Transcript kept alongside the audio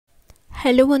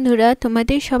Hello বন্ধুরা,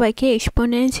 তোমাদের সবাইকে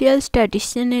এক্সপোনেনশিয়াল স্টাডিজ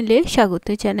চ্যানেলে স্বাগত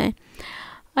জানাই।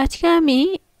 আজকে আমি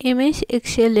এমএস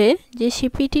এক্সেলে যে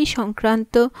সিপিটি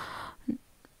সংক্রান্ত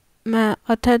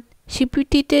অর্থাৎ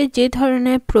সিপিটিতে যে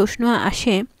ধরনের প্রশ্ন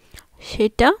আসে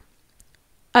সেটা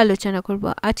আলোচনা করব।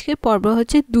 আজকে পর্ব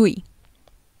হচ্ছে 2।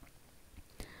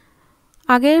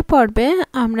 আগের পর্বে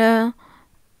আমরা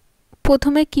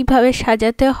প্রথমে কিভাবে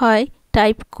সাজাতে হয়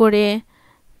টাইপ করে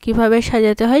কিভাবে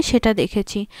সাজাতে হয় সেটা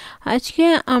দেখেছি। আজকে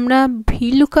আমরা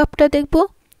ভিলুকআপটা দেখব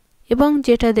এবং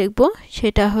যেটা দেখব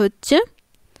সেটা হচ্ছে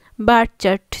বার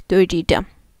চার্ট তৈরিটা।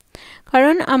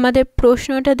 কারণ আমাদের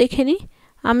প্রশ্নটা দেখে নিই।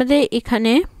 আমাদের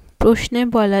এখানে প্রশ্নে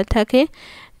বলা থাকে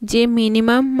যে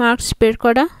মিনিমাম মার্কস বের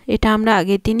করা, এটা আমরা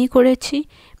আগের দিনই করেছি।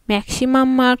 ম্যাক্সিমাম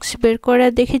মার্কস বের করা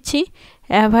দেখেছি,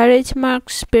 অ্যাভারেজ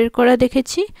মার্কস বের করা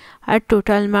দেখেছি, আর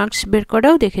টোটাল মার্কস বের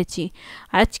করাও দেখেছি।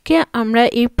 আজকে আমরা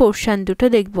এই পোর্শন দুটো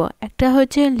দেখব। একটা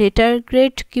হচ্ছে লেটার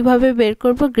গ্রেড কিভাবে বের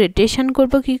করব, গ্রেডেশন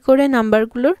করব কি করে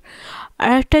নাম্বারগুলোর।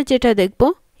 আর একটা যেটা দেখব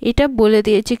এটা বলে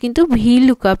দিয়েছে কিন্তু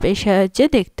ভিলুকআপের সাহায্যে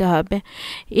দেখতে হবে,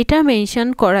 এটা মেনশন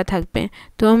করা থাকবে।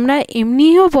 তোমরা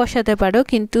এমনিও বসাতে পারো,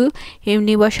 কিন্তু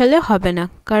এমনি বসালে হবে না,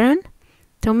 কারণ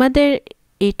তোমাদের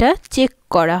এটা চেক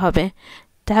করা হবে।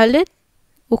 তাহলে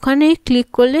ওখানে ক্লিক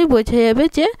করলেই বোঝা যাবে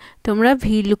যে তোমরা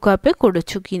ভিলুকআপে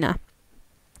করেছো কি না।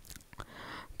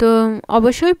 তো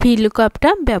অবশ্যই ভিলুকআপটা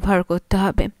ব্যবহার করতে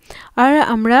হবে। আর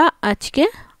আমরা আজকে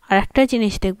আরেকটা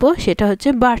জিনিস দেখব, সেটা হচ্ছে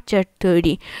বার চার্ট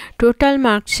তৈরি। টোটাল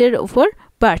মার্কসের উপর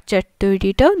বার চার্ট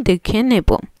তৈরিটাও দেখে নেব।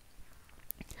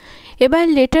 এবার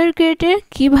লেটার গ্রেডে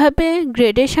কিভাবে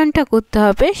গ্রেডেশনটা করতে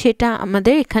হবে সেটা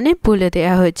আমাদের এখানে বলে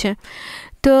দেওয়া হয়েছে।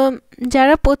 তো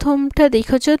যারা প্রথমটা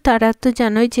দেখেছো তারা তো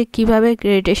জানোই যে কিভাবে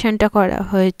গ্রেডেশনটা করা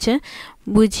হয়েছে,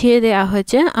 বুঝিয়ে দেওয়া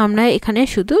হয়েছে। আমরা এখানে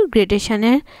শুধু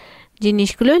গ্রেডেশনের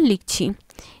জিনিসগুলো লিখছি।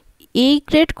 এই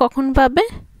গ্রেড কখন পাবে?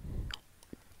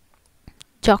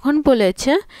 যখন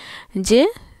বলেছে যে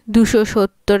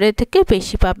 270 থেকে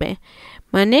বেশি পাবে,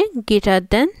 মানে greater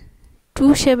than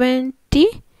 270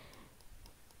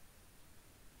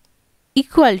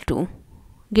 equal to,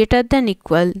 greater than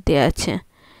equal দেওয়া আছে।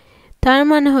 তার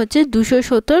মানে হচ্ছে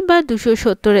 270 বা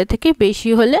 270 থেকে বেশি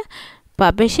হলে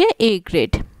পাবে সে এ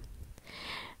গ্রেড।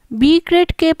 বি গ্রেড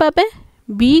কে পাবে?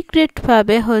 বি গ্রেড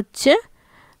পাবে হচ্ছে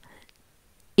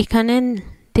এখানে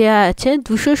দেয়া আছে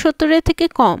 270 থেকে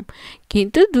কম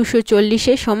কিন্তু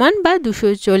 240 সমান বা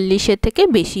 240 থেকে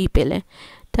বেশি পেলে।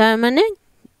 তার মানে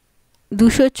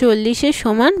 240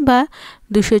 সমান বা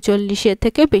 240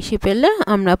 থেকে বেশি পেলে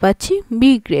আমরা পাচ্ছি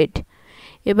বি গ্রেড।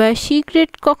 এবার সি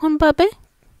গ্রেড কখন পাবে?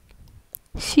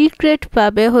 সি গ্রেড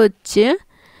পাবে হচ্ছে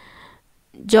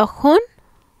যখন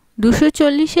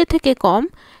 240 থেকে কম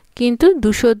কিন্তু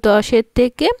 210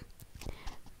 থেকে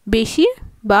বেশি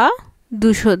বা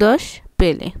 210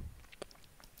 পেলে।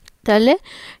 তাহলে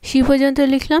সি পর্যন্ত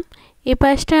লিখলাম। এ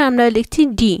পাশটা আমরা লিখছি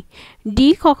ডি। ডি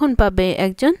কখন পাবে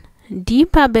একজন? ডি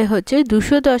পাবে হচ্ছে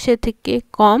 210 থেকে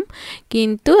কম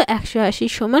কিন্তু 180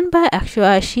 সমান বা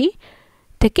 180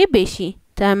 থেকে বেশি।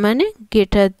 তার মানে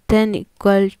গ্রেটার দেন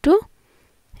ইকুয়াল টু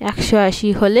 180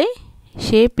 হলে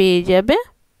সে পেয়ে যাবে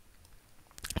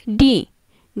ডি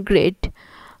গ্রেড।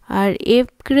 আর এফ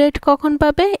গ্রেড কখন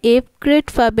পাবে? এফ গ্রেড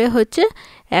পাবে হচ্ছে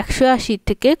 180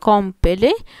 থেকে কম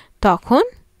পেলে তখন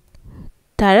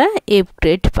তারা এফ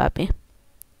গ্রেড পাবে।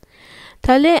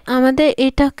 তাহলে আমাদের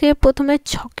এটাকে প্রথমে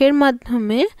ছকের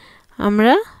মাধ্যমে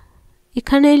আমরা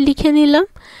এখানে লিখে নিলাম,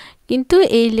 কিন্তু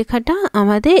এই লেখাটা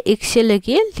আমাদের এক্সেলে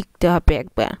গিয়ে লিখতে হবে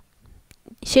একবার।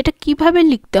 সেটা কিভাবে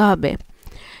লিখতে হবে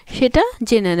সেটা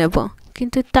জেনে নেব,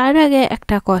 কিন্তু তার আগে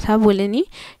একটা কথা বলে নিই।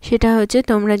 সেটা হচ্ছে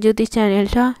তোমরা যদি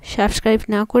চ্যানেলটা সাবস্ক্রাইব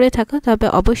না করে থাকো তবে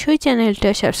অবশ্যই চ্যানেলটা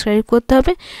সাবস্ক্রাইব করতে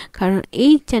হবে, কারণ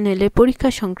এই চ্যানেলে পরীক্ষা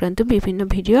সংক্রান্ত বিভিন্ন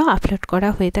ভিডিও আপলোড করা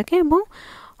হয়ে থাকে এবং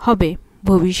হবে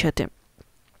ভবিষ্যতে।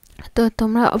 তো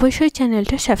তোমরা অবশ্যই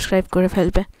চ্যানেলটা সাবস্ক্রাইব করে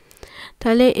ফেলবে।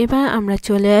 তাহলে এবার আমরা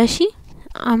চলে আসি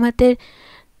আমাদের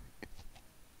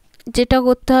যেটা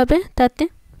করতে হবে তাতে।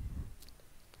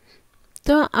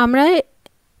 তো আমরা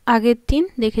আগের দিন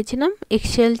দেখেছিলাম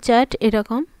এক্সেল চার্ট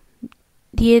এরকম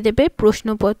দিয়ে দেবে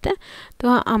প্রশ্নপত্রে। তো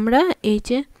আমরা এই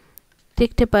যে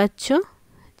দেখতে পাচ্ছ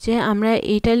যে আমরা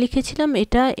এইটা লিখেছিলাম,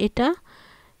 এটা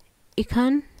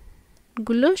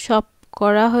এখানগুলো সব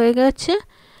করা হয়ে গেছে।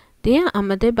 দিয়ে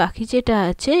আমাদের বাকি যেটা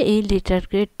আছে এই লেটার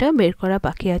গ্রেডটা বের করা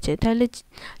বাকি আছে। তাহলে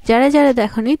যারা যারা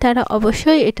দেখনি তারা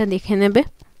অবশ্যই এটা দেখে নেবে।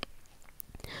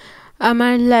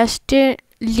 আমার লাস্টে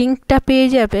লিঙ্কটা পেয়ে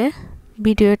যাবে,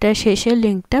 ভিডিওটা শেষে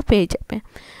লিঙ্কটা পেয়ে যাবে,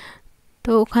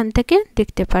 তো ওখান থেকে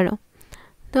দেখতে পারো।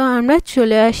 তো আমরা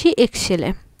চলে আসি এক্সেলে।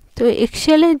 তো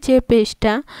এক্সেলের যে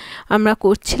পেজটা আমরা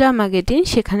করছিলাম আগের দিন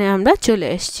সেখানে আমরা চলে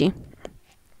এসেছি।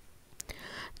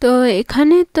 তো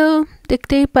এখানে তো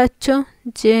দেখতেই পাচ্ছ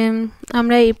যে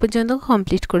আমরা এই পর্যন্ত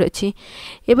কমপ্লিট করেছি।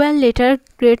 এবার লেটার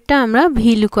গ্রেডটা আমরা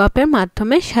VLOOKUP এর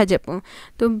মাধ্যমে সাজাবো।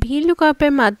 তো VLOOKUP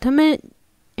এর মাধ্যমে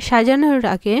সাজানোর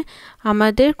আগে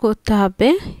আমাদের করতে হবে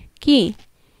কি,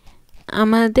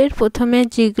 আমাদের প্রথমে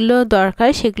যেগুলো দরকার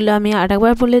সেগুলো আমি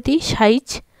আরেকবার বলে দিই। সাইজ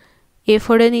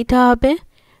A4 এ নিতে হবে,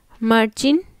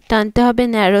 মার্জিন টানতে হবে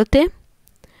ন্যারোতে,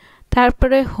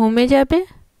 তারপরে হোমে যাবে,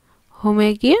 হোমে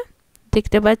গিয়ে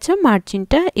দেখতে পাচ্ছ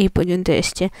মার্জিনটা এই পর্যন্ত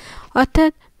এসছে,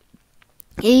 অর্থাৎ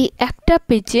এই একটা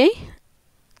পেজেই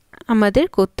আমাদের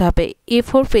করতে হবে।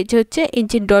 A4 পেজ হচ্ছে এই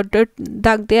যে ডট ডট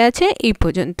দাগ দেওয়া আছে এই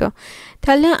পর্যন্ত।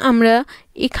 তাহলে আমরা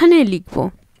এখানে লিখব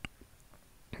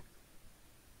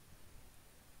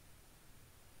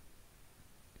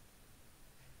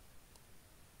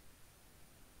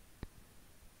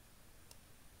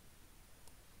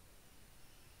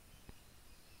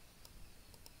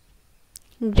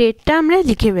গ্রেডটা আমরা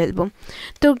লিখে ফেলবো।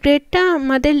 তো গ্রেডটা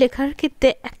আমাদের লেখার ক্ষেত্রে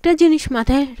একটা জিনিস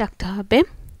মাথায় রাখতে হবে,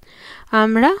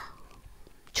 আমরা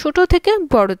ছোট থেকে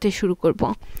বড়তে শুরু করব।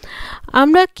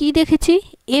 আমরা কি দেখেছি,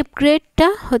 এফ গ্রেডটা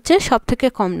হচ্ছে সব থেকে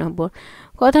কম নম্বর।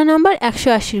 কত নম্বর?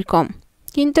 180 কম।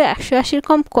 কিন্তু 180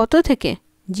 কম কত থেকে?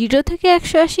 0 থেকে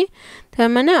 180। তার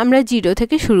মানে আমরা 0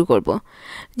 থেকে শুরু করব।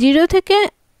 0 থেকে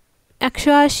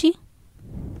 180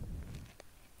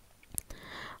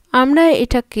 আমরা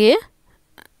এটাকে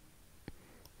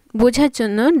বোঝার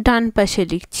জন্য ডান পাশে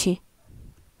লিখছি।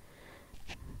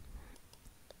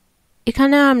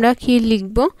 এখানে আমরা কি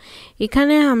লিখব?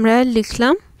 এখানে আমরা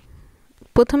লিখলাম,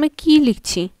 প্রথমে কি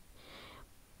লিখছি?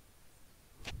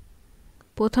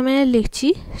 প্রথমে লিখছি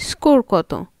স্কোর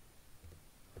কত,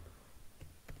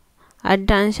 আর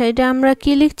ডান সাইডে আমরা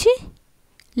কি লিখছি?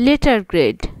 Letter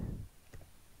grade.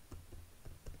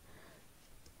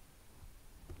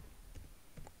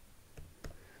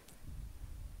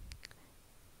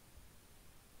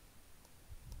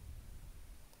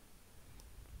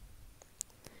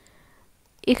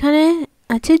 এখানে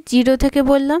আছে 0 থেকে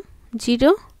বললাম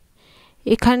 0,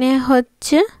 এখানে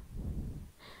হচ্ছে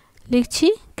লিখছি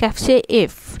ক্যাপসে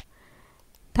এফ,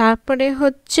 তারপরে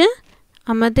হচ্ছে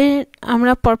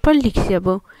আমরা পরপর লিখে যাব।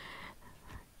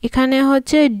 এখানে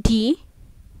হচ্ছে ডি,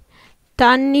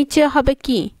 তার নিচে হবে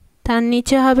কি? তার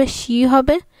নিচে হবে সি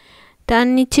হবে, তার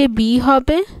নিচে বি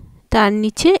হবে, তার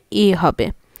নিচে এ হবে।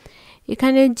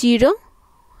 এখানে 0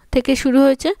 থেকে শুরু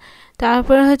হয়েছে,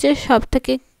 তারপরে হচ্ছে সব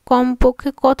থেকে কমপক্ষে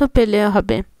কত পেলে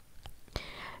হবে?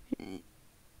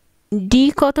 ডি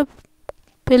কত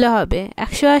পেলে হবে?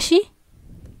 180।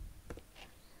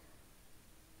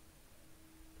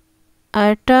 আর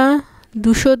এটা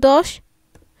 210,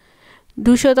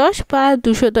 210 বা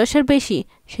 210-এর বেশি।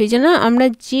 সেই জন্য আমরা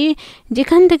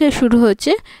যেখান থেকে শুরু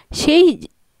হচ্ছে সেই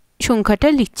সংখ্যাটা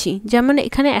লিখছি। যেমন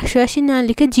এখানে 180 না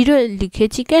লিখে 0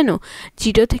 লিখেছি কেন?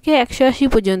 0 থেকে 180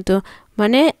 পর্যন্ত,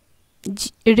 মানে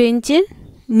রেঞ্জের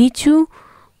নিচু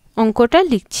অঙ্কটা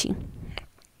লিখছি।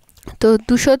 তো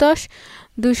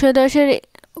 210-এর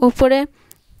উপরে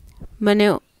মানে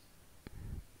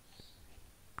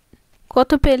কত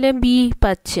পেলে বি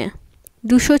পাচ্ছে?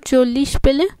 240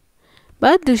 পেলে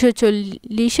বা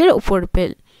 240-এর উপর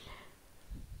পেল।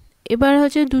 এবার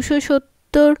হচ্ছে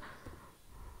 270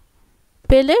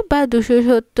 পেলে বা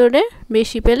 270-এর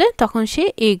বেশি পেলে তখন সে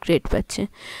এ গ্রেড পাচ্ছে।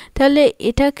 তাহলে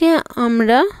এটাকে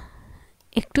আমরা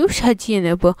একটু সাজিয়ে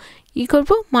নেব। কি করব?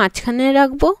 মাঝখানে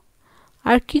রাখবো,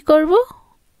 আর কি করব?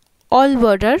 অল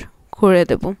বর্ডার করে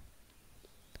দেব।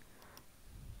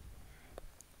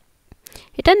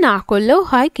 এটা না করলেও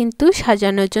হয়, কিন্তু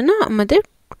সাজানোর জন্য আমাদের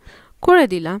করে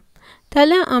দিলাম।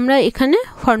 তাহলে আমরা এখানে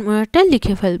ফর্মুলাটা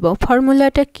লিখে ফেলবো।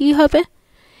 ফর্মুলাটা কি হবে?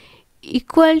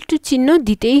 ইকুয়াল টু চিহ্ন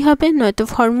দিতেই হবে, নয়তো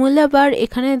ফর্মুলা বার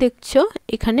এখানে দেখছো,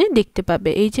 এখানে দেখতে পাবে,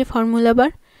 এই যে ফর্মুলা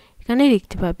বার এখানে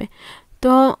দেখতে পাবে।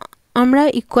 তো আমরা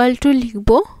ইকুয়াল টু লিখব,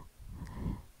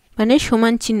 মানে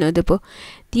সমান চিহ্ন দেব,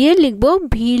 দিয়ে লিখব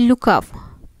VLOOKUP।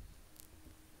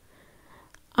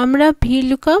 আমরা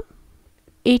VLOOKUP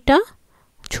এটা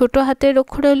ছোট হাতের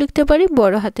অক্ষরেও লিখতে পারি,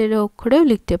 বড় হাতের অক্ষরেও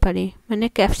লিখতে পারি, মানে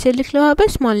ক্যাপসে লিখলেও হবে,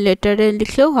 স্মল লেটারে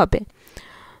লিখলেও হবে।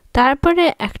 তারপরে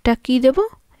একটা কি দেব?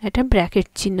 একটা ব্র্যাকেট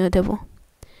চিহ্ন দেব,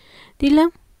 দিলাম।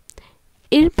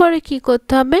 এরপরে কি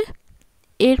করতে হবে?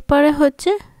 এরপরে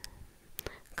হচ্ছে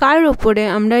কার ওপরে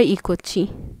আমরা করছি?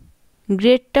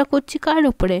 গ্রেডটা করছি কার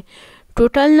ওপরে?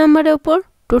 টোটাল নাম্বারের ওপর।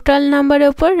 টোটাল নাম্বারের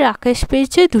ওপর রাকেশ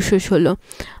পেয়েছে 216।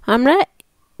 আমরা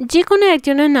যে কোনো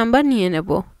একজনের নাম্বার নিয়ে নেব।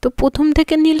 তো প্রথম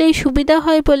থেকে নিলেই সুবিধা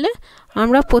হয় বলে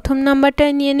আমরা প্রথম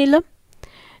নাম্বারটাই নিয়ে নিলাম।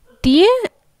 দিয়ে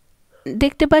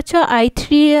দেখতে পাচ্ছ I3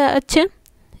 আছে,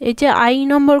 এই যে I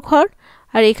নম্বর ঘর,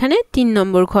 আর এখানে 3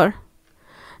 নম্বর ঘর।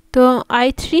 তো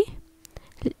I3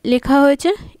 লেখা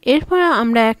হয়েছে। এরপর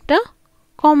আমরা একটা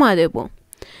কমা দেব।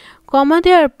 কমা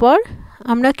দেওয়ার পর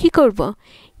আমরা কি করব,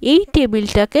 এই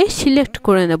টেবিলটাকে সিলেক্ট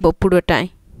করে নেব পুরোটাই।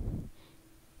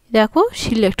 দেখো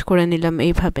সিলেক্ট করে নিলাম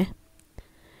এইভাবে।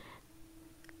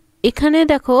 এখানে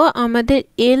দেখো আমাদের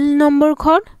এল নম্বর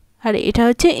ঘর আর এটা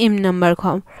হচ্ছে এম নাম্বার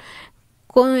ঘর।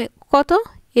 কত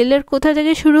এল এর কোথা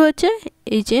থেকে শুরু হচ্ছে,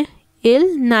 এই যে এল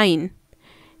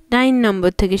 9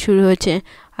 নম্বর থেকে শুরু হচ্ছে,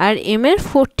 আর এম এর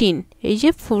 14, এই যে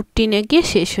 14-এ গিয়ে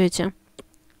শেষ হয়েছে।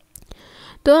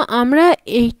 তো আমরা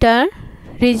এইটার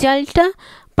রেজাল্টটা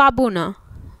পাবো না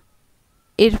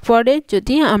এরপরে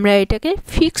যদি আমরা এটাকে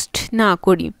ফিক্সড না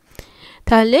করি,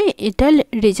 তাহলে এটা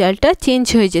রেজাল্টটা চেঞ্জ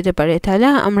হয়ে যেতে পারে। তাহলে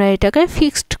আমরা এটাকে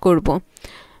ফিক্সড করব,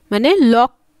 মানে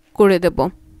লক করে দেব।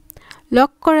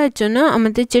 লক করার জন্য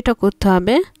আমাদের যেটা করতে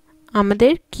হবে,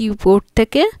 আমাদের কিবোর্ড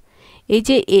থেকে এই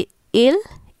যে এল,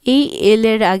 এই এল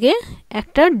এর আগে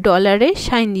একটা ডলারের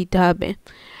সাইন দিতে হবে।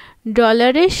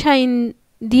 ডলারের সাইন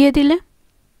দিয়ে দিলে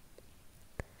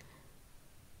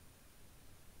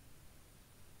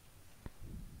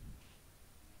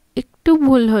একটু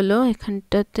ভুল হলো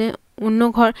এখানটাতে,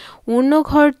 অন্য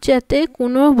ঘর যাতে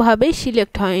কোনোভাবে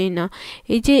সিলেক্ট হয় না।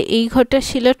 এই যে এই ঘরটা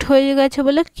সিলেক্ট হয়ে গেছে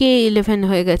বলে K11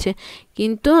 হয়ে গেছে,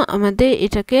 কিন্তু আমাদের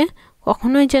এটাকে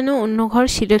কখনোই যেন অন্য ঘর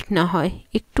সিলেক্ট না হয়।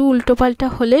 একটু উল্টোপাল্টা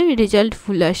হলে রেজাল্ট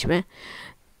ভুল আসবে।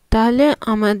 তাহলে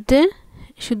আমাদের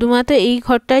শুধুমাত্র এই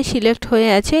ঘরটাই সিলেক্ট হয়ে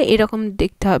আছে এরকম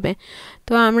দেখতে হবে।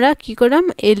 তো আমরা কি করলাম,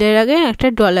 এল এর আগে একটা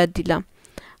ডলার দিলাম,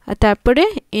 আর তারপরে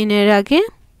এন এর আগে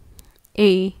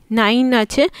এই 9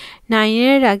 আছে,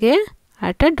 9-এর আগে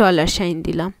একটা ডলার সাইন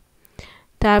দিলাম।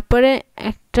 তারপরে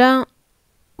একটা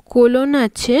কোলন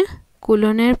আছে,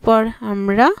 কোলনের পর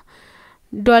আমরা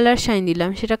ডলার সাইন দিলাম,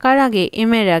 সেটা কার আগে,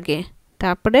 এম এর আগে।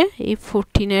 তারপরে এই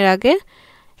 14-এর আগে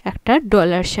একটা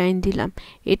ডলার সাইন দিলাম।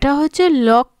 এটা হচ্ছে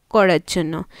লক করার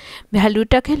জন্য,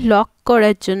 ভ্যালুটাকে লক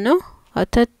করার জন্য,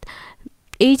 অর্থাৎ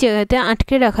এই জায়গাতে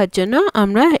আটকে রাখার জন্য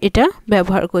আমরা এটা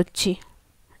ব্যবহার করছি,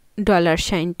 ডলার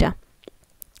সাইনটা।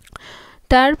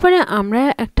 তারপরে আমরা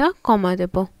একটা কমা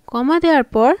দেব। কমা দেওয়ার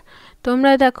পর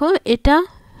তোমরা দেখো এটা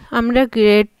আমরা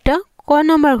গ্রেডটা ক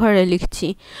নম্বর ঘরে লিখছি,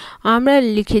 আমরা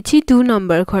লিখেছি 2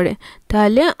 নম্বর ঘরে।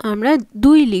 তাহলে আমরা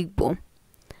 2 লিখব।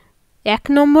 1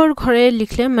 নম্বর ঘরে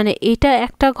লিখলে মানে এটা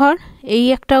একটা ঘর, এই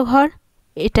একটা ঘর,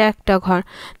 এটা একটা ঘর।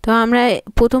 তো আমরা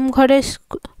প্রথম ঘরে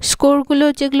স্কোরগুলো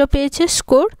যেগুলো পেয়েছে,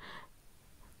 স্কোর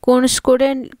কোন স্কোরে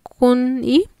কোন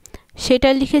সেটা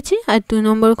লিখেছি, আর 2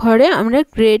 নম্বর ঘরে আমরা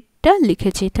গ্রেডটা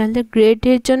লিখেছি। তাহলে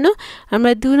গ্রেডের জন্য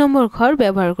আমরা 2 নম্বর ঘর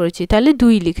ব্যবহার করেছি, তাহলে 2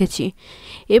 লিখেছি।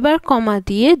 এবার কমা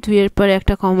দিয়ে 2-এর পরে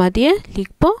একটা কমা দিয়ে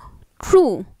লিখব ট্রু।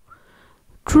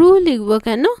 ট্রু লিখব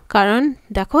কেন, কারণ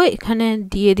দেখো এখানে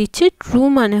দিয়ে দিচ্ছে ট্রু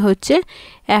মানে হচ্ছে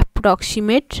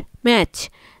অ্যাপ্রক্সিমেট ম্যাচ।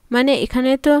 মানে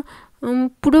এখানে তো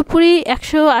পুরোপুরি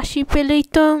 180 পেলেই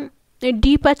তো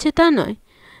ডিপ আছে তা নয়,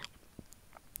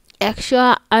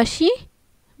 180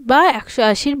 বা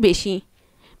 180-র বেশি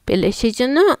পেলে, সেই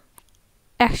জন্য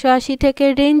 180 থেকে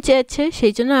রেঞ্জ আছে,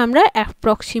 সেই জন্য আমরা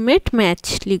অ্যাপ্রক্সিমেট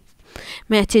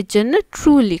ম্যাচের জন্য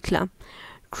ট্রু লিখলাম।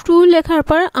 ট্রু লেখার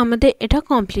পর আমাদের এটা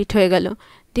কমপ্লিট হয়ে গেল।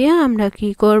 দিয়ে আমরা কি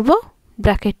করব,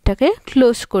 ব্র্যাকেটটাকে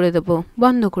ক্লোজ করে দেব,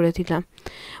 বন্ধ করে দিলাম।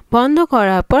 বন্ধ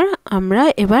করার পর আমরা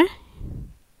এবার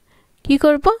কি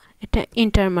করব, এটা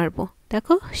এন্টার মারব।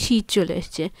 দেখো সি চলে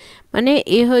এসছে, মানে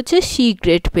এ হচ্ছে সি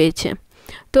গ্রেড পেয়েছে।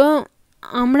 তো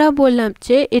আমরা বললাম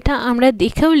যে এটা আমরা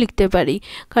দেখেও লিখতে পারি,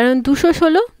 কারণ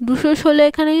 216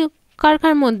 এখানে কার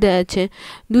কার মধ্যে আছে,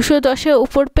 210-এর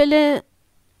উপর পেলে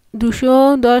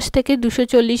 210 থেকে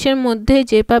 240-এর মধ্যে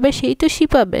যে পাবে সেই তো সি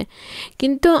পাবে।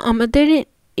 কিন্তু আমাদের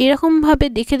এরকমভাবে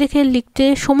দেখে দেখে লিখতে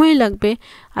সময় লাগবে,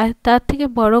 আর তার থেকে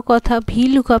বড় কথা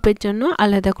VLOOKUP-এর জন্য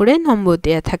আলাদা করে নম্বর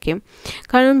দেওয়া থাকে।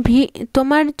 কারণ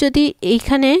তোমার যদি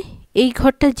এইখানে এই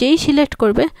ঘরটা যেই সিলেক্ট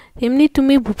করবে, তেমনি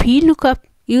তুমি VLOOKUP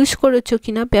ইউজ করেছো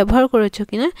কিনা, ব্যবহার করেছো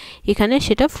কিনা, এখানে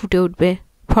সেটা ফুটে উঠবে,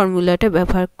 ফর্মুলাটা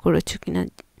ব্যবহার করেছো কিনা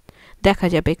দেখা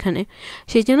যাবে এখানে।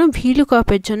 সেই জন্য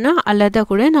VLOOKUP-এর জন্য আলাদা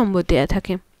করে নম্বর দেওয়া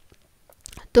থাকে।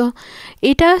 তো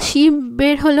এটা সি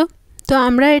বের হলো, তো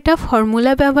আমরা এটা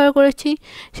ফর্মুলা ব্যবহার করেছি,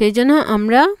 সেই জন্য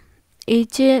আমরা এই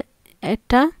যে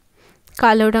একটা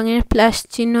কালো রঙের প্লাস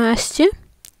চিহ্ন আসছে,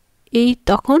 এই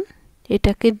তখন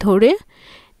এটাকে ধরে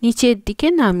নিচের দিকে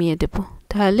নামিয়ে দেব।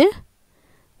 তাহলে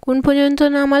কোন পর্যন্ত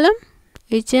নামালাম,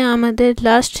 এই যে আমাদের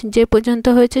লাস্ট যে পর্যন্ত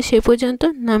হয়েছে সে পর্যন্ত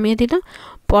নামিয়ে দিলাম।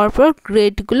 পরপর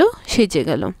গ্রেডগুলো সেজে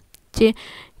গেল, যে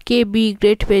কে বি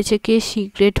গ্রেড পেয়েছে, কে সি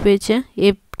গ্রেড পেয়েছে,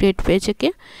 এফ গ্রেড পেয়েছে, কে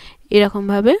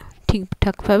এরকমভাবে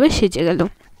ঠিকঠাকভাবে সেজে গেল।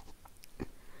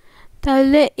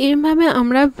 তাহলে এইভাবে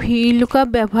আমরা VLOOKUP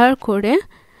ব্যবহার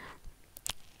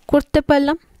করতে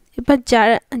পারলাম। এবার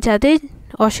যাদের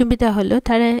অসুবিধা হলো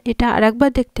তাহলে এটা আরেকবার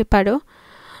দেখতে পারো,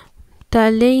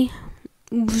 তাহলেই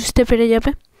বুঝতে পেরে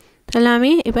যাবে। তাহলে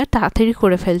আমি এবার তাড়াতাড়ি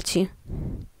করে ফেলছি।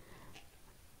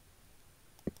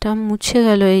 এটা মুছে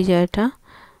গেল এই জায়গাটা।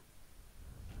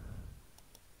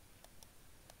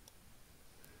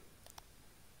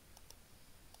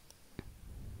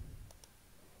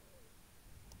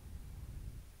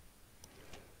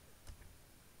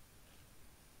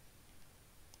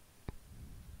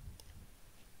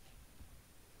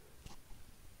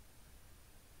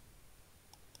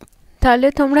 তাহলে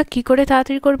তোমরা কি করে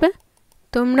তাড়াতাড়ি করবে,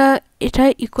 তোমরা এটা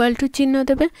ইকুয়াল টু চিহ্ন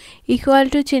দেবে, ইকুয়াল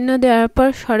টু চিহ্ন দেওয়ার পর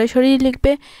সরাসরি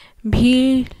লিখবে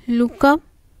VLOOKUP,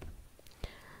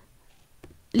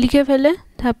 লিখে ফেলে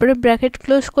তারপরে ব্র্যাকেট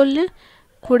ক্লোজ করলে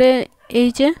করে এই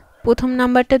যে প্রথম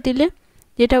নাম্বারটা দিলে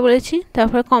যেটা বলেছি,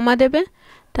 তারপরে কমা দেবে,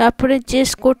 তারপরে যে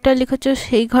স্কোরটা লিখেছ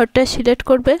সেই ঘরটা সিলেক্ট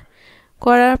করবে,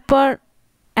 করার পর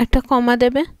একটা কমা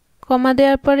দেবে, কমা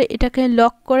দেওয়ার পর এটাকে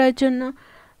লক করার জন্য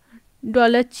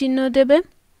ডলার চিহ্ন দেবে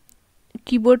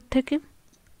কিবোর্ড থেকে।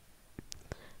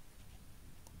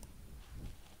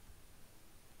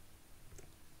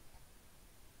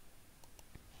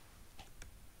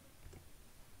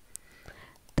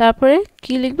 তারপরে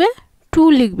কি লিখবে, 2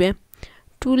 লিখবে,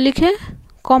 2 লিখে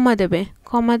কমা দেবে,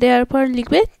 কমা দেওয়ার পর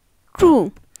লিখবে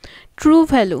ট্রু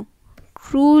ভ্যালু,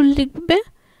 ট্রু লিখবে,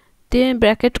 দিয়ে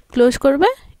ব্র্যাকেট ক্লোজ করবে,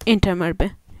 এন্টার মারবে,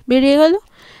 বেরিয়ে গেল।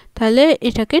 তাহলে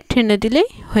এটাকে টেনে দিলেই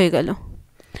হয়ে গেল।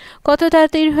 কত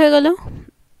তাড়াতাড়ি হয়ে গেল।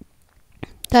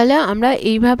 তাহলে আমরা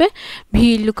এইভাবে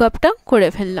VLOOKUPটা করে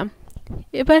ফেললাম।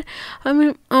 এবার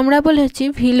আমরা বলেছি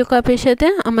VLOOKUPের সাথে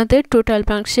আমাদের টোটাল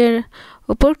মার্কসের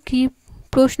ওপর কি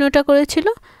প্রশ্নটা করেছিল,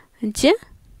 যে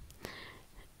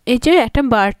এই যে একটা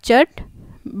বার চার্ট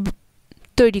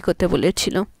তৈরি করতে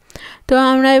বলেছিল। তো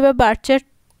আমরা এবার বার চার্ট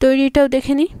তৈরিটাও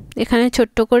দেখে নিই। এখানে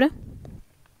ছোট্ট করে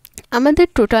আমাদের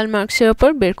টোটাল মার্কসের ওপর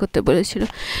বের করতে বলেছিল,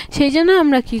 সেই জন্য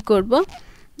আমরা কি করব,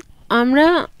 আমরা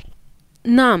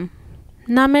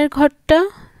নামের ঘরটা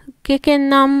কে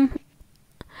নাম,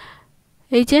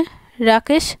 এই যে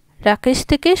রাকেশ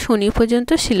থেকে শনি পর্যন্ত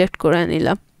সিলেক্ট করে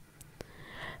নিলাম।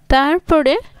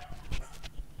 তারপরে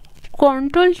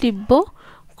কন্ট্রোল টিপব,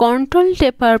 কন্ট্রোল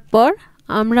টেপার পর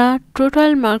আমরা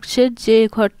টোটাল মার্কসের যে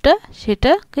ঘরটা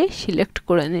সেটাকে সিলেক্ট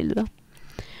করে নিলাম।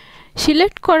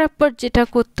 সিলেক্ট করার পর যেটা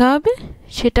করতে হবে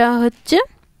সেটা হচ্ছে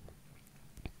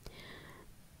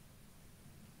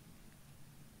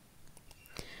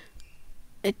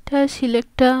এটা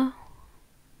সিলেক্টটা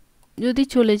যদি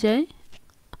চলে যায়,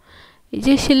 এই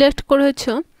যে সিলেক্ট করেছ,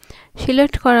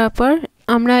 সিলেক্ট করার পর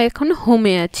আমরা এখন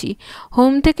হোমে আছি,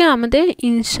 হোম থেকে আমাদের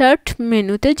ইনসার্ট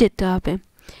মেনুতে যেতে হবে।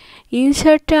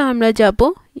 ইনসার্টে আমরা যাব,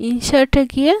 ইনসার্টে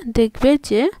গিয়ে দেখবে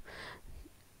যে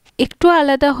একটু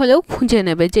আলাদা হলেও খুঁজে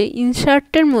নেবে যে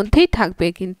ইনসার্টের মধ্যেই থাকবে,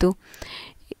 কিন্তু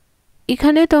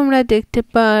এখানে তোমরা দেখতে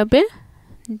পাবে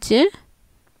যে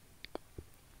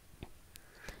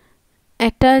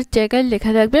একটা জায়গায়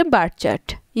লেখা থাকবে বার চার্ট,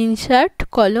 ইনসার্ট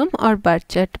কলম আর বার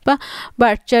চার্ট, বা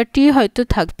বার চার্টই হয়তো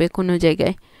থাকবে কোনো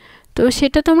জায়গায়। তো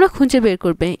সেটা তোমরা খুঁজে বের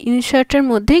করবে, ইনসার্টের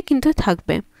মধ্যেই কিন্তু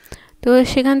থাকবে। তো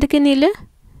সেখান থেকে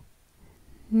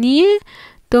নিয়ে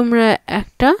তোমরা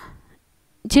একটা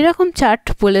যেরকম চার্ট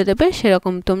বলে দেবে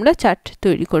সেরকম তোমরা চার্ট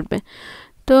তৈরি করবে।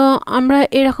 তো আমরা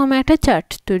এরকম একটা চার্ট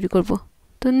তৈরি করব।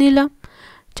 তো নিলাম,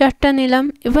 চার্টটা নিলাম,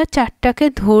 এবার চার্টটাকে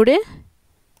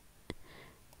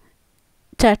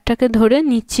ধরে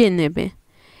নিচে নেবে,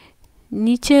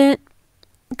 নিচে,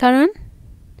 কারণ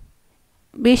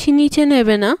বেশি নিচে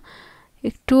নেবে না,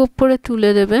 একটু উপরে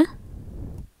তুলে দেবে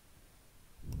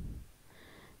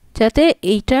যাতে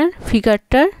এইটার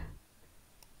ফিগারটার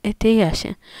এতেই আসে।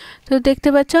 তো দেখতে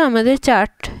পাচ্ছ আমাদের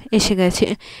চার্ট এসে গেছে।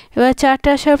 এবার চার্ট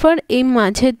আসার পর এই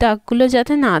মাঝের দাগগুলো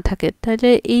যাতে না থাকে, তাহলে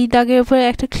এই দাগের উপরে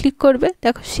একটা ক্লিক করবে,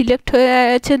 দেখো সিলেক্ট হয়ে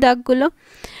গেছে দাগগুলো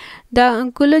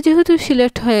যেহেতু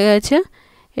সিলেক্ট হয়ে গেছে,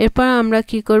 এরপর আমরা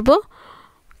কি করব,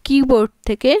 কিবোর্ড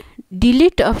থেকে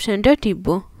ডিলিট অপশানটা টিপব,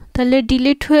 তাহলে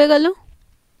ডিলিট হয়ে গেল।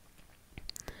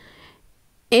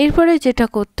 এরপরে যেটা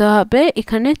করতে হবে,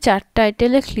 এখানে চার্ট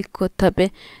টাইটেলে ক্লিক করতে হবে,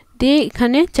 দিয়ে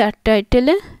এখানে চার্ট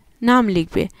টাইটেলে নাম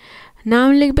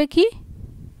লিখবে কি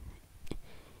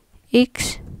এক্স,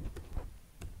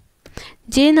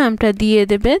 যে নামটা দিয়ে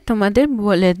দেবে তোমাদের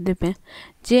বলে দেবে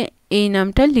যে এই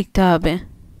নামটা লিখতে হবে।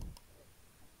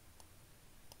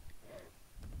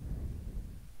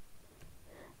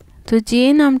 তো যে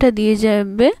নামটা দিয়ে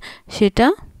যাবে সেটা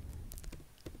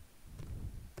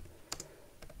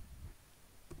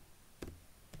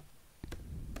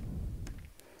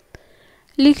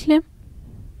লিখলে,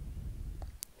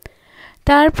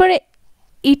 তারপরে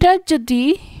এটা যদি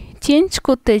চেঞ্জ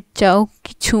করতে চাও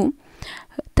কিছু,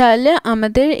 তাহলে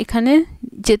আমাদের এখানে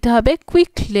যেতে হবে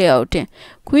কুইক লেআউটে।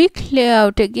 কুইক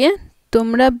লেআউটে গিয়ে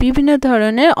তোমরা বিভিন্ন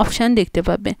ধরনের অপশান দেখতে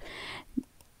পাবে।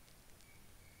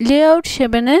 লেআউট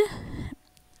 7-এ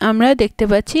আমরা দেখতে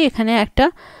পাচ্ছি এখানে একটা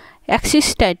অ্যাক্সিস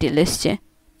টাইটেল এসছে।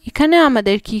 এখানে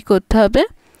আমাদের কি করতে হবে,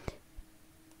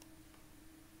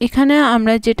 এখানে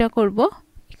আমরা যেটা করব,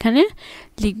 এখানে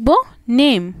লিখব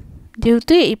নেম,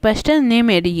 যেহেতু এই পাশটা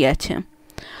নেমেরই আছে।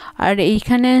 আর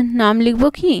এইখানে নাম লিখব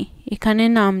কি, এখানে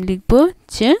নাম লিখব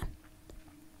যে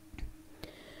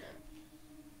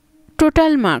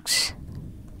টোটাল মার্কস।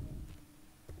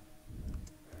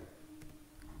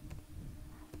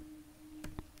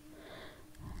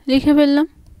 লিখে ফেললাম।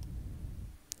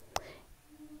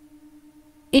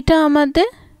 এটা আমাদের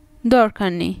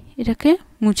দরকার নেই, এটাকে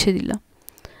মুছে দিলাম।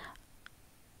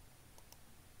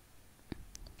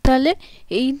 তাহলে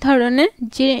এই ধরনের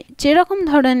যেরকম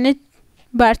ধরনের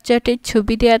বার চার্টের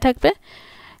ছবি দেওয়া থাকবে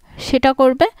সেটা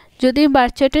করবে। যদি বার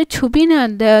চার্টের ছবি না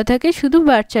দেওয়া থাকে, শুধু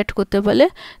বার চার্ট করতে বলে,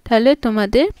 তাহলে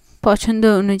তোমাদের পছন্দ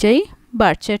অনুযায়ী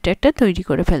বার চার্ট একটা তৈরি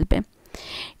করে ফেলবে।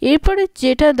 এরপরে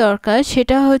যেটা দরকার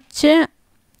সেটা হচ্ছে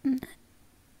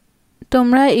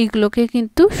তোমরা এগুলোকে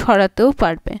কিন্তু সরাতেও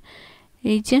পারবে।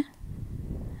 এই যে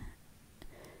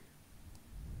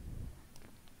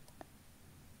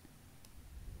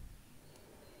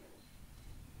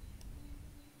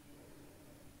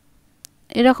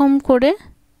এরকম করে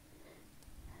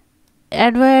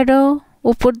অ্যারো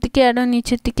উপর দিকে অ্যারো,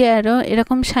 নিচের দিকে অ্যারো,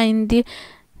 এরকম সাইন দিয়ে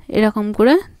এরকম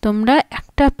করে তোমরা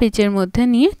একটা পেজের মধ্যে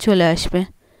নিয়ে চলে আসবে।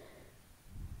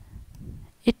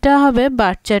 এটা হবে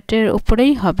বার চার্টের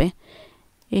উপরেই হবে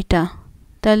এটা।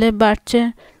 তাহলে বার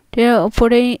চার্টের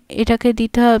উপরেই এটাকে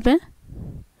দিতে হবে।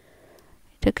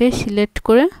 এটাকে সিলেক্ট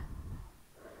করে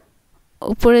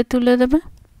উপরে তুলে দেবে।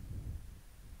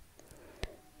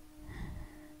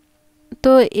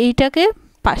 তো এইটাকে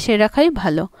পাশে রাখাই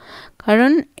ভালো,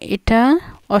 কারণ এটা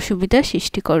অসুবিধা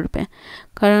সৃষ্টি করবে।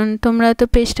 কারণ তোমরা তো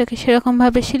পেজটাকে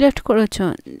সেরকমভাবে সিলেক্ট করেছো,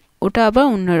 ওটা আবার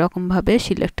অন্যরকমভাবে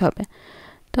সিলেক্ট হবে।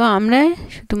 তো আমরা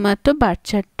শুধুমাত্র বার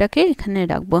চার্টটাকে এখানে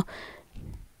রাখবো।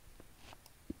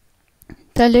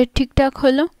 তাহলে ঠিকঠাক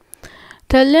হলো।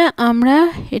 তাহলে আমরা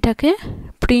এটাকে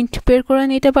প্রিন্ট বের করে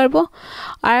নিতে পারবো।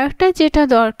 আর একটা যেটা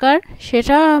দরকার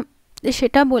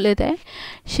সেটা বলে দেয়,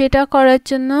 সেটা করার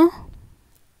জন্য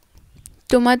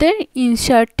তোমাদের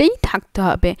ইনসার্টেই থাকতে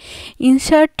হবে।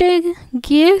 ইনসার্টে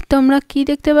গিয়ে তোমরা কি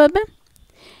দেখতে পাবে,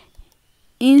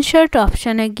 ইনসার্ট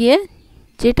অপশানে গিয়ে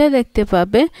যেটা দেখতে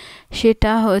পাবে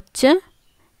সেটা হচ্ছে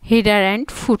হেডার অ্যান্ড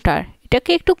ফুটার।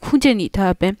 এটাকে একটু খুঁজে নিতে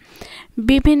হবে।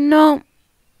 বিভিন্ন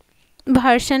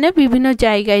ভার্সানে বিভিন্ন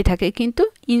জায়গায় থাকে, কিন্তু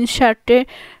ইনসার্টের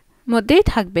মধ্যেই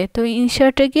থাকবে। তো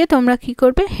ইনসার্টে গিয়ে তোমরা কি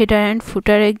করবে, হেডার অ্যান্ড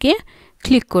ফুটারে গিয়ে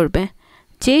ক্লিক করবে।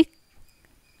 যেই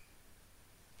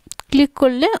ক্লিক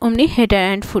করলে অমনি হেডার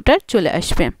অ্যান্ড ফুটার চলে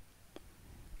আসবে।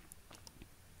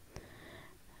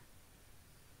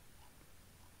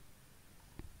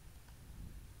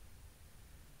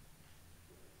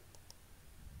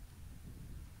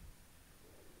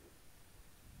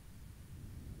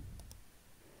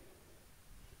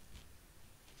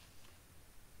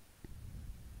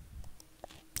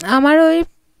 আমার ওই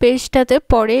পেজটাতে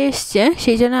পরে এসছে,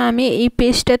 সেই জন্য আমি এই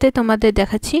পেজটাতে তোমাদের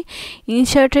দেখাচ্ছি।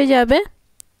 ইনসার্টে যাবে,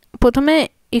 প্রথমে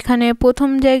এখানে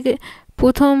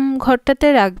প্রথম ঘরটাতে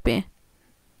রাখবে,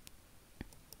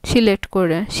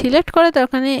 সিলেক্ট করা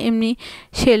দরকার নেই, এমনি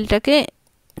সেলটাকে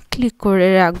ক্লিক করে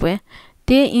রাখবে।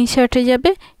 দিয়ে ইনসার্টে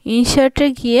যাবে, ইনসার্টে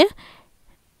গিয়ে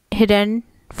হেডার অ্যান্ড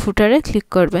ফুটারে ক্লিক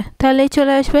করবে, তাহলেই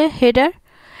চলে আসবে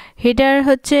হেডার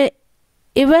হচ্ছে।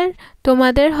 এবার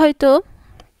তোমাদের হয়তো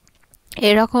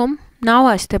এরকম নাও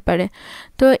আসতে পারে,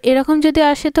 তো এরকম যদি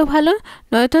আসে তো ভালো,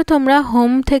 নয়তো তোমরা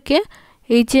হোম থেকে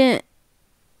এই যে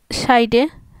সাইডে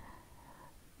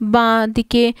বাঁ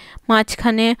দিকে,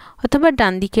 মাঝখানে অথবা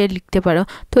ডান দিকে লিখতে পারো।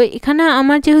 তো এখানে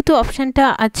আমার যেহেতু অপশানটা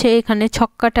আছে, এখানে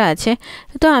ছক্কাটা আছে,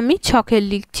 তো আমি ছকে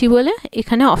লিখছি বলে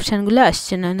এখানে অপশানগুলো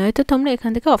আসছে না। নয়তো তোমরা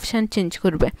এখান থেকে অপশান চেঞ্জ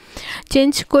করবে।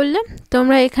 চেঞ্জ করলে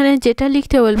তোমরা এখানে যেটা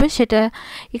লিখতে বলবে সেটা,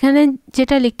 এখানে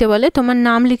যেটা লিখতে বলে তোমার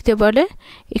নাম লিখতে বলে,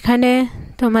 এখানে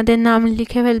তোমাদের নাম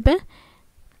লিখে ফেলবে।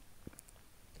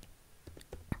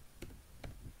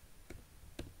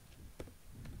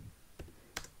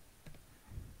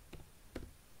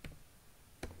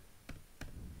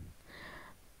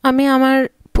 আমি আমার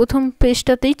প্রথম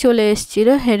পেজটাতেই চলে এসেছিল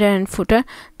হেডার অ্যান্ড ফুটার,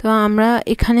 তো আমরা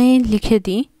এখানেই লিখে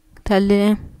দিই, তাহলে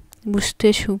বুঝতে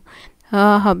সুবিধা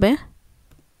হবে।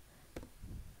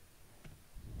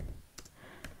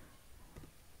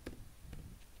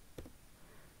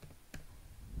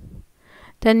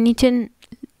 তার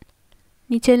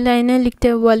নিচের লাইনে লিখতে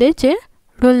বলে যে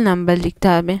রোল নাম্বার লিখতে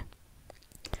হবে।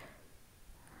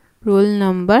 রোল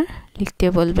নাম্বার লিখতে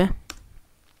বলবে।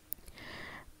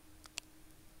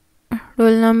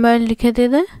 রোল নাম্বার লিখে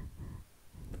দেবে।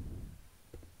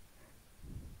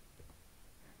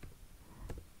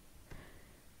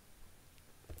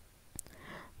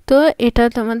 তো এটা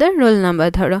তোমাদের রোল নাম্বার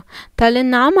ধরো, তাহলে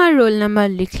নাম আর রোল নাম্বার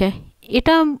লিখলে।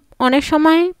 এটা অনেক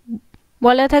সময়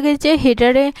বলা থাকে যে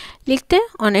হেডারে লিখতে,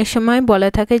 অনেক সময় বলা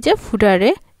থাকে যে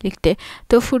ফুটারে লিখতে।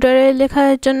 তো ফুটারে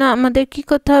লেখার জন্য আমাদের কি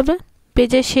করতে হবে,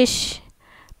 পেজের শেষ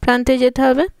প্রান্তে যেতে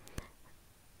হবে।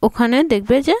 ওখানে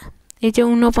দেখবে যে এই যে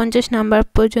 49 নাম্বার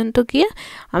পর্যন্ত গিয়ে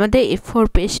আমাদের A4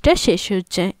 পেজটা শেষ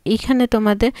হচ্ছে। এইখানে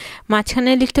তোমাদের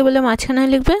মাঝখানে লিখতে বলে মাঝখানে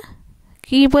লিখবে।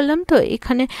 কি বললাম তো,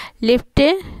 এখানে লেফটে,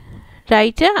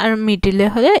 রাইটে আর মিডিলে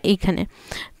হলে এইখানে।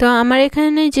 তো আমার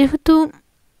এখানে যেহেতু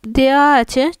দেওয়া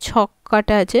আছে, ছক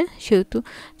কাটা আছে, সেহেতু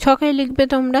ছকে লিখবে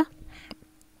তোমরা।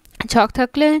 ছক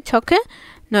থাকলে ছকে,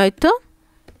 নয়তো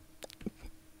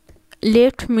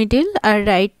লেফট, মিডিল আর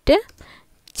রাইটে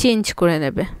চেঞ্জ করে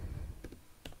নেবে।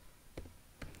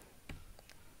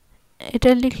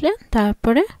 এটা লিখলে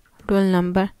তারপরে রোল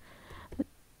নাম্বার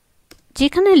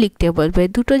যেখানে লিখতে বলবে,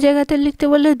 দুটো জায়গাতে লিখতে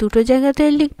বললে দুটো জায়গাতে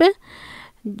লিখবে।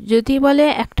 যদি বলে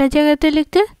একটা জায়গাতে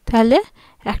লিখতে, তাহলে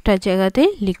একটা জায়গাতেই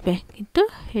লিখবে। কিন্তু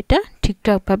এটা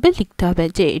ঠিকঠাকভাবে লিখতে হবে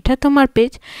যে এটা তোমার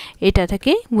পেজ, এটা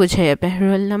থেকেই বোঝা যাবে।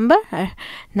 রোল নাম্বার আর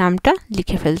নামটা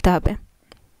লিখে ফেলতে হবে।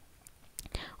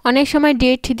 অনেক সময়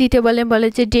ডেট দিতে বলে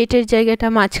যে ডেটের জায়গাটা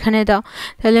মাঝখানে দাও,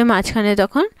 তাহলে মাঝখানে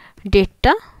তখন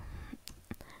ডেটটা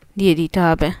দিয়ে দিতে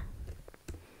হবে,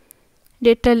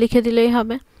 ডেটটা লিখে দিলেই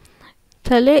হবে।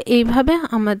 তাহলে এইভাবে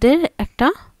আমাদের একটা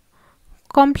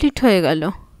কমপ্লিট হয়ে গেল।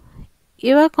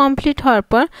 এবার কমপ্লিট হওয়ার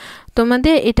পর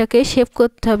তোমাদের এটাকে সেভ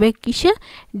করতে হবে। কিসে?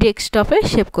 ডেস্কটপে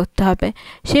সেভ করতে হবে।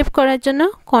 সেভ করার জন্য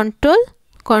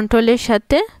কন্ট্রোলের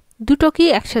সাথে দুটো কি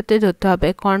একসাথে ধরতে হবে,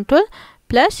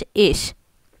 Ctrl+S,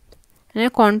 মানে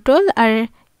কন্ট্রোল আর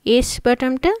এস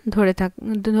বাটনটা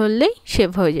ধরলেই সেভ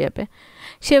হয়ে যাবে।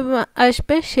 সেভ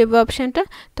আসবে, সেভ অপশানটা,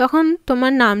 তখন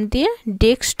তোমার নাম দিয়ে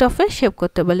ডেস্কটপে সেভ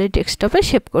করতে বলে ডেস্কটপে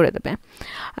সেভ করে দেবে।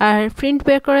 আর প্রিন্ট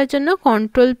বের করার জন্য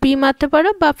Ctrl+P মারতে পারো,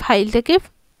 বা ফাইল থেকে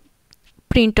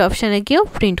প্রিন্ট অপশানে গিয়েও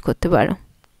প্রিন্ট করতে পারো।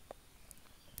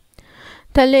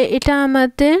 তাহলে এটা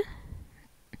আমাদের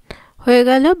হয়ে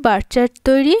গেল বার চার্ট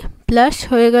তৈরি, প্লাস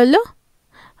হয়ে গেল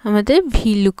আমাদের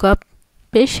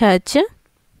VLOOKUP-এর সাহায্যে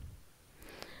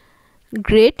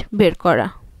গ্রেড বের করা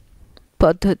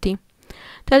পদ্ধতি।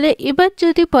 তাহলে এবার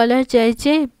যদি বলা যায়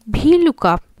যে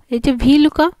VLOOKUP, এই যে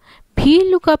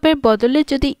VLOOKUP-এর বদলে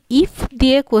যদি ইফ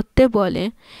দিয়ে করতে বলে,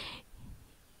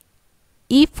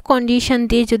 ইফ কন্ডিশন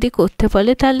দিয়ে যদি করতে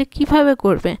বলে, তাহলে কিভাবে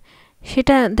করবে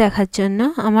সেটা দেখার জন্য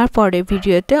আমার পরের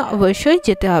ভিডিওতে অবশ্যই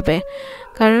যেতে হবে।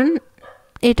 কারণ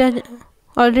এটা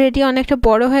অলরেডি অনেকটা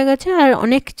বড় হয়ে গেছে আর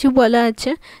অনেক কিছু বলা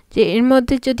আছে, যে এর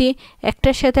মধ্যে যদি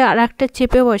একটার সাথে আর একটা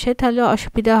চেপে বসে তাহলে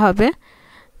অসুবিধা হবে।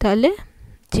 তাহলে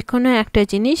যে কোনো একটা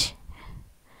জিনিস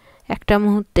একটা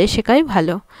মুহূর্তে শেখাই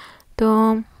ভালো। তো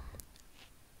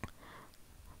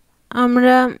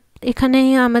আমরা এখানেই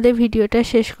আমাদের ভিডিওটা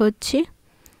শেষ করছি।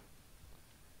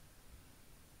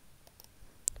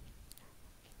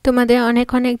 তোমাদের অনেক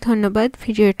অনেক ধন্যবাদ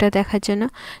ভিডিওটা দেখার জন্য।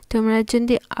 তোমরা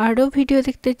যদি আরও ভিডিও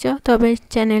দেখতে চাও তবে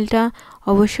চ্যানেলটা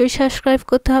অবশ্যই সাবস্ক্রাইব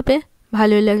করতে হবে।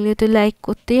 ভালো লাগলে তো লাইক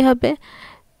করতেই হবে।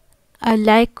 আর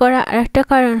লাইক করা আরেকটা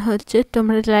কারণ হচ্ছে,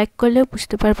 তোমরা লাইক করলে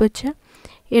বুঝতে পারবো যে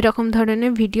এরকম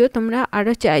ধরনের ভিডিও তোমরা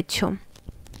আরও চাইছো।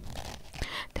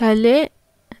 তাহলে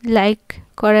লাইক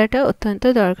করাটা অত্যন্ত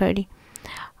দরকারি।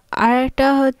 আর একটা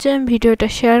হচ্ছে ভিডিওটা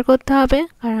শেয়ার করতে হবে,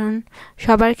 কারণ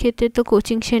সবার ক্ষেত্রে তো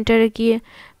কোচিং সেন্টারে গিয়ে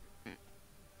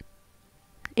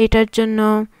এটার জন্য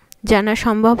জানা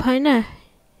সম্ভব হয় না।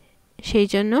 সেই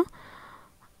জন্য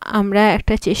আমরা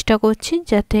একটা চেষ্টা করছি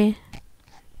যাতে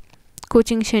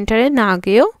কোচিং সেন্টারে না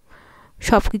গিয়েও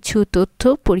সব কিছু তথ্য,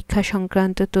 পরীক্ষা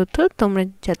সংক্রান্ত তথ্য তোমরা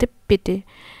যাতে পেতে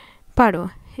পারো।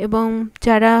 এবং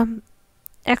যারা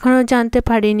এখনও জানতে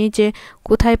পারেনি যে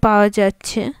কোথায় পাওয়া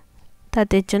যাচ্ছে,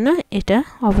 তাদের জন্য এটা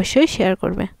অবশ্যই শেয়ার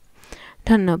করবে।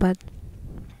 ধন্যবাদ।